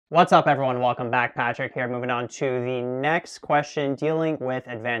What's up, everyone? Welcome back. Patrick here. Moving on to the next question dealing with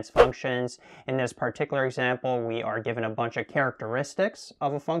advanced functions. In this particular example, we are given a bunch of characteristics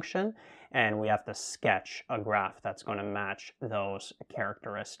of a function, and we have to sketch a graph that's going to match those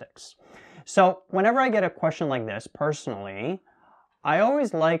characteristics. So whenever I get a question like this, personally, I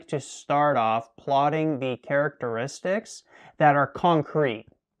always like to start off plotting the characteristics that are concrete,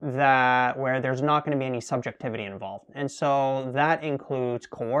 where there's not going to be any subjectivity involved. And so that includes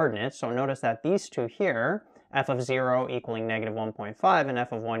coordinates. So notice that these two here, f of 0 equaling negative 1.5 and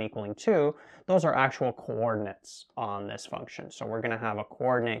f of 1 equaling 2, those are actual coordinates on this function. So we're going to have a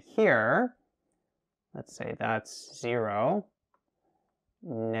coordinate here. Let's say that's 0,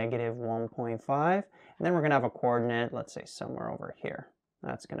 negative 1.5. And then we're going to have a coordinate, let's say somewhere over here.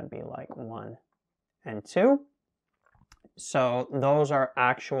 That's going to be like 1 and 2. So those are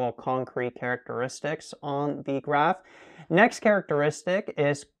actual concrete characteristics on the graph. Next characteristic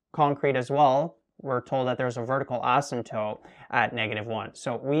is concrete as well. We're told that there's a vertical asymptote at negative 1.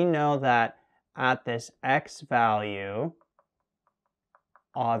 So we know that at this x value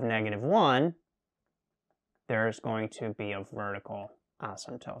of negative 1, there's going to be a vertical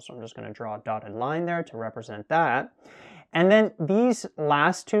asymptote. So I'm just going to draw a dotted line there to represent that. And then these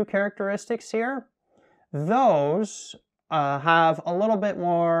last two characteristics here, those have a little bit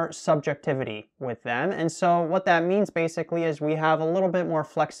more subjectivity with them. And so what that means basically is we have a little bit more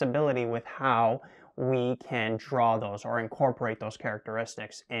flexibility with how we can draw those or incorporate those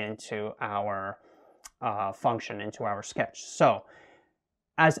characteristics into our function, into our sketch. So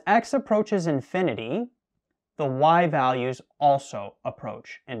as x approaches infinity, the y values also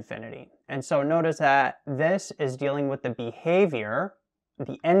approach infinity. And so notice that this is dealing with the behavior,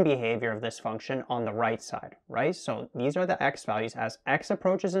 the end behavior of this function on the right side, right? So these are the x values. As x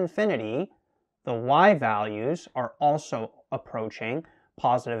approaches infinity, the y values are also approaching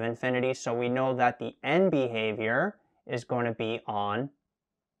positive infinity. So we know that the end behavior is going to be on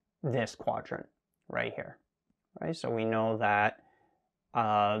this quadrant right here, right? So we know that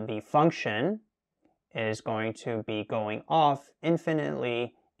the function is going to be going off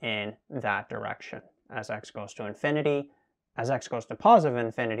infinitely in that direction. As x goes to infinity, as x goes to positive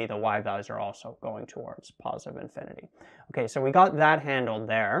infinity, the y values are also going towards positive infinity. Okay, so we got that handled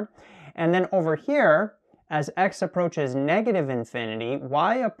there. And then over here, as x approaches negative infinity,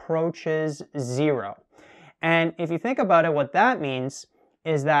 y approaches 0. And if you think about it, what that means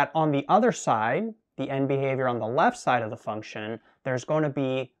is that on the other side, the end behavior on the left side of the function, there's going to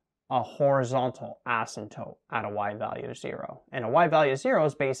be a horizontal asymptote at a y value of 0. And a y value of 0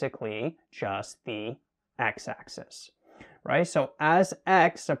 is basically just the x-axis. Right? So as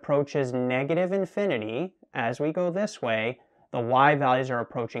x approaches negative infinity, as we go this way, the y values are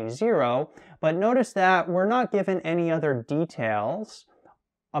approaching 0. But notice that we're not given any other details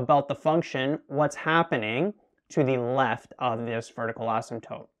about the function, what's happening to the left of this vertical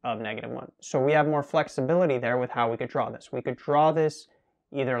asymptote of negative 1. So we have more flexibility there with how we could draw this. We could draw this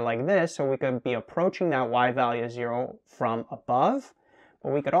either like this, so we could be approaching that y value of 0 from above,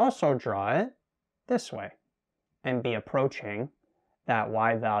 but we could also draw it this way and be approaching that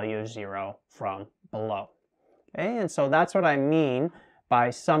y value of 0 from below. Okay, and so that's what I mean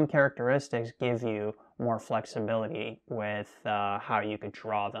by some characteristics give you more flexibility with how you could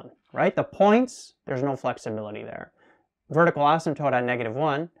draw them, right? The points, there's no flexibility there. Vertical asymptote at negative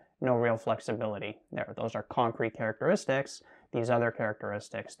 1, no real flexibility there. Those are concrete characteristics. These other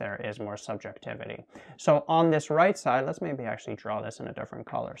characteristics, there is more subjectivity. So on this right side, let's maybe actually draw this in a different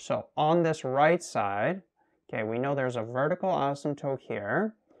color. So on this right side, okay, we know there's a vertical asymptote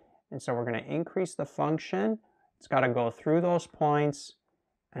here, and so we're going to increase the function. It's got to go through those points,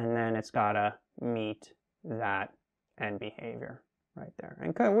 and then it's got to meet that end behavior right there.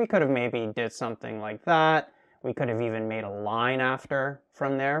 And we could have maybe did something like that. We could have even made a line after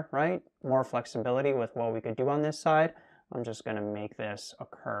from there, right? More flexibility with what we could do on this side. I'm just going to make this a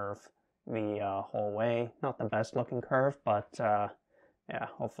curve the whole way. Not the best looking curve, but yeah,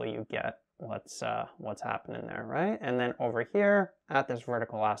 hopefully you get what's happening there, right? And then over here at this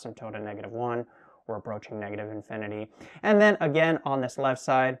vertical asymptote of negative 1, we're approaching negative infinity. And then again on this left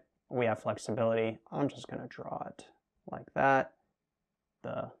side, we have flexibility. I'm just going to draw it like that.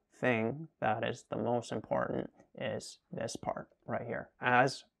 The thing that is the most important is this part right here.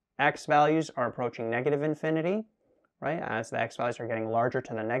 As x values are approaching negative infinity, right? As the x values are getting larger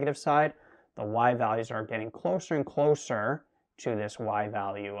to the negative side, the y values are getting closer and closer to this y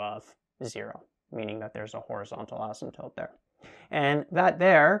value of 0, meaning that there's a horizontal asymptote there. And that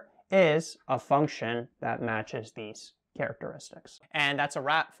there is a function that matches these characteristics. And that's a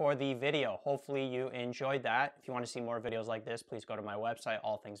wrap for the video. Hopefully you enjoyed that. If you want to see more videos like this, please go to my website,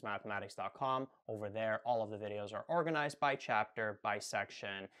 allthingsmathematics.com. Over there, all of the videos are organized by chapter, by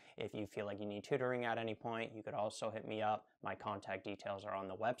section. If you feel like you need tutoring at any point, you could also hit me up. My contact details are on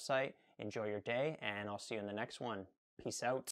the website. Enjoy your day, and I'll see you in the next one. Peace out.